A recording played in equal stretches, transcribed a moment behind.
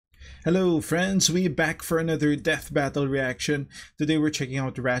Hello friends, we back for another death battle reaction. Today we're checking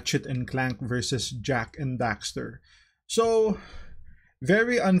out Ratchet and Clank versus Jak and Daxter. So,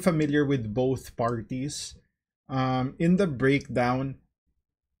 very unfamiliar with both parties. In the breakdown,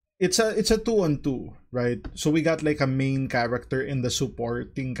 it's a 2-on-2, right? So we got like a main character and the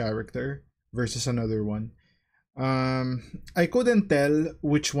supporting character versus another one. I couldn't tell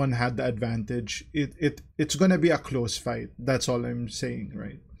which one had the advantage. It's gonna be a close fight. That's all I'm saying,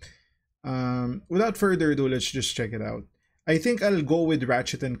 right? Without further ado, let's just check it out. I think I'll go with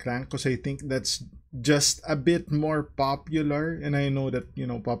Ratchet and Clank because I think that's just a bit more popular, and I know that, you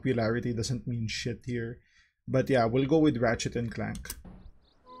know, popularity doesn't mean shit here. But yeah, we'll go with Ratchet and Clank.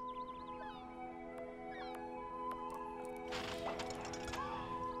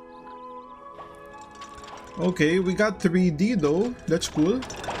 Okay, we got 3D though. That's cool.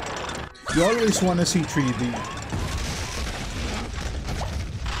 You always want to see 3D.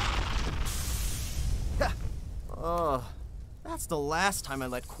 That's the last time I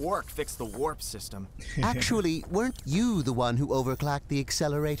let Quark fix the warp system. Actually, weren't you the one who overclocked the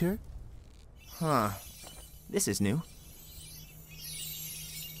accelerator? Huh. This is new.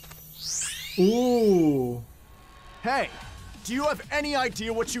 Ooh. Hey, do you have any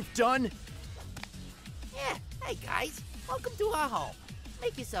idea what you've done? Yeah, hey guys, welcome to our home.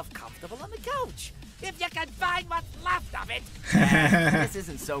 Make yourself comfortable on the couch, if you can find what's left of it. This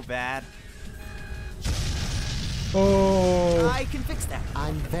isn't so bad. Oh. I can fix that.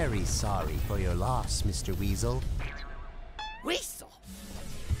 I'm very sorry for your loss, Mr. Weasel. Weasel?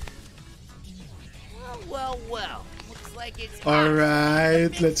 Well. Looks like it's...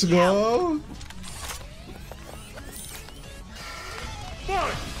 Alright, let's go.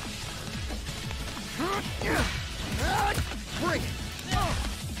 Bring it.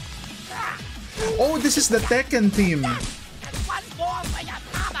 Oh, this is the Tekken team. And one more for your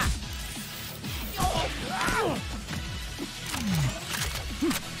mama.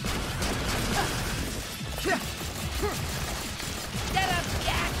 Get him,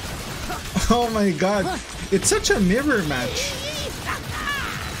 Jack! Oh my god. It's such a mirror match.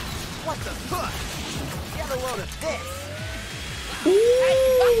 What the fuck? Get a load of this.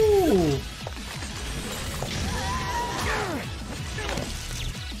 Ooh.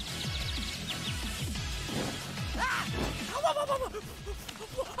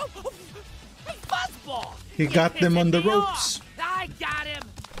 Hey, Fuzzball! He got them on the ropes. I got him!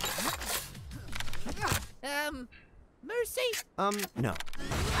 Mercy? No.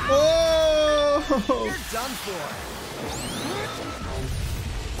 Oh! You're done for.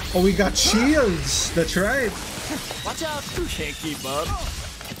 Oh, we got shields. That's right. Watch out. You can't keep up.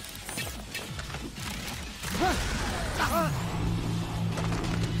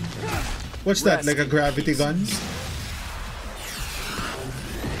 What's that? Like a gravity gun?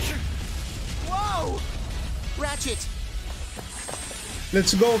 Whoa! Ratchet!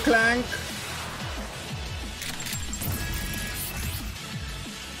 Let's go, Clank.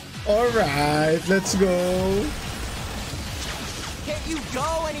 Alright, let's go. Can't you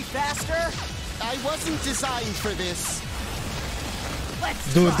go any faster? I wasn't designed for this.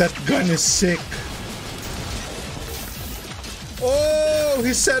 Let's Dude, try. that gun is sick. Oh,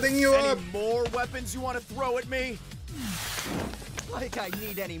 he's setting you up. Any more weapons you want to throw at me? Like I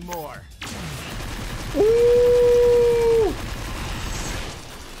need any more. Ooh.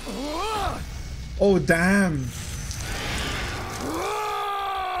 Oh, damn.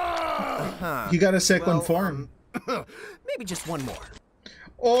 He got a second form. Maybe just one more.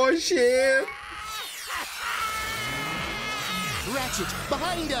 Oh, shit. Ratchet,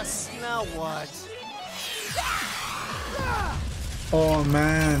 behind us! Now what? Oh,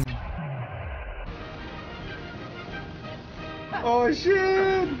 man. Oh,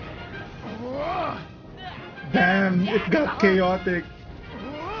 shit. Damn, it got chaotic.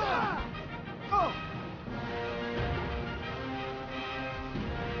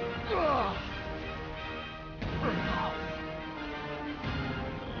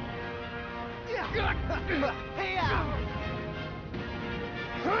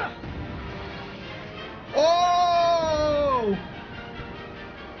 Oh!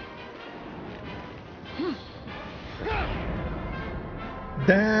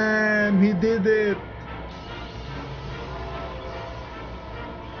 Damn, he did it.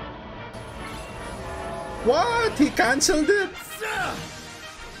 What? He cancelled it?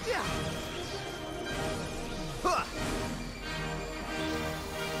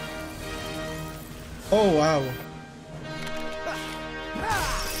 Oh, wow.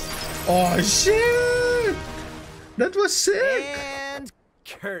 Oh, shit! That was sick! And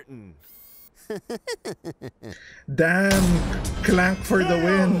curtain. Damn, Clank for the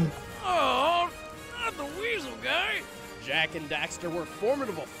win. Jak and Daxter were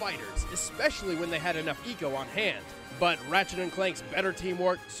formidable fighters, especially when they had enough eco on hand. But Ratchet and Clank's better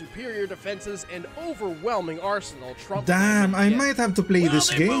teamwork, superior defenses, and overwhelming arsenal trumped Damn, them I again. might have to play this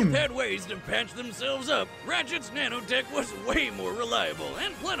While game. they both had ways to patch themselves up, Ratchet's nanotech was way more reliable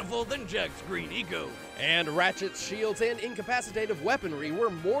and plentiful than Jak's green eco. And Ratchet's shields and incapacitative weaponry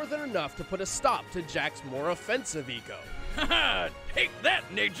were more than enough to put a stop to Jak's more offensive eco. Haha, take that,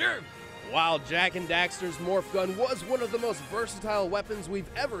 nature! While Jak and Daxter's morph gun was one of the most versatile weapons we've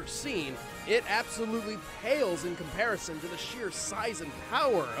ever seen, it absolutely pales in comparison to the sheer size and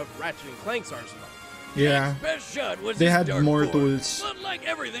power of Ratchet and Clank's arsenal. Yeah. Jak's best shot was They his had dark more core, tools. But like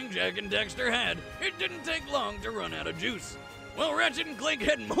everything Jak and Daxter had, it didn't take long to run out of juice. Well, Ratchet and Clank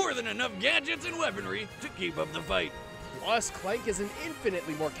had more than enough gadgets and weaponry to keep up the fight. Plus, Clank is an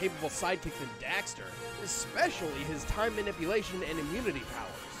infinitely more capable sidekick than Daxter, especially his time manipulation and immunity powers.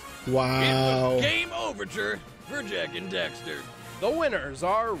 Wow. It was game overture for Jak and Daxter. The winners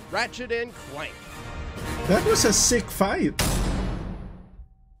are Ratchet and Clank. That was a sick fight.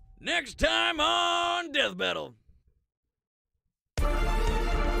 Next time on Death Battle.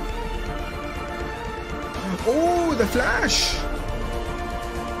 Oh, the Flash.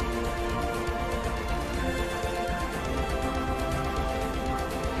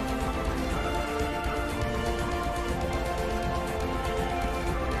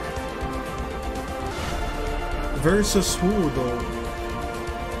 Versus who though?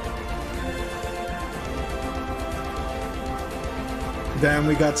 Damn,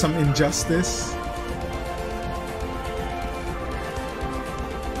 we got some injustice.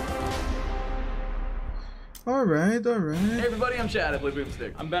 Alright, alright. Hey everybody, I'm Chad, I play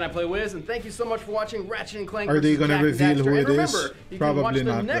Boomstick. I'm Ben, I play Wiz, and thank you so much for watching Ratchet and Clank Are they versus gonna Jak and reveal Daxter. who And it is? remember, you Probably can watch the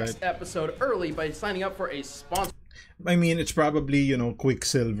not, next right? episode early by signing up for a sponsor. I mean, it's probably, you know,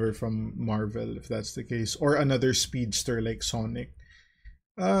 Quicksilver from Marvel, if that's the case. Or another speedster like Sonic.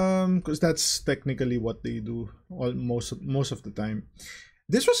 Because that's technically what they do most of the time.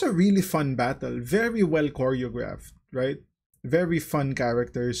 This was a really fun battle. Very well choreographed, right? Very fun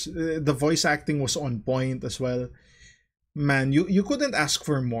characters. The voice acting was on point as well. Man, you couldn't ask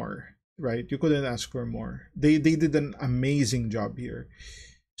for more, right? You couldn't ask for more. They did an amazing job here.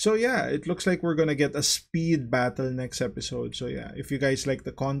 So yeah, it looks like we're gonna get a speed battle next episode. So yeah, if you guys like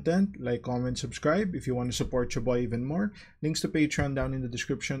the content, like, comment, subscribe. If you want to support your boy even more, links to Patreon down in the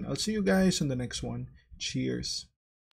description. I'll see you guys in the next one. Cheers.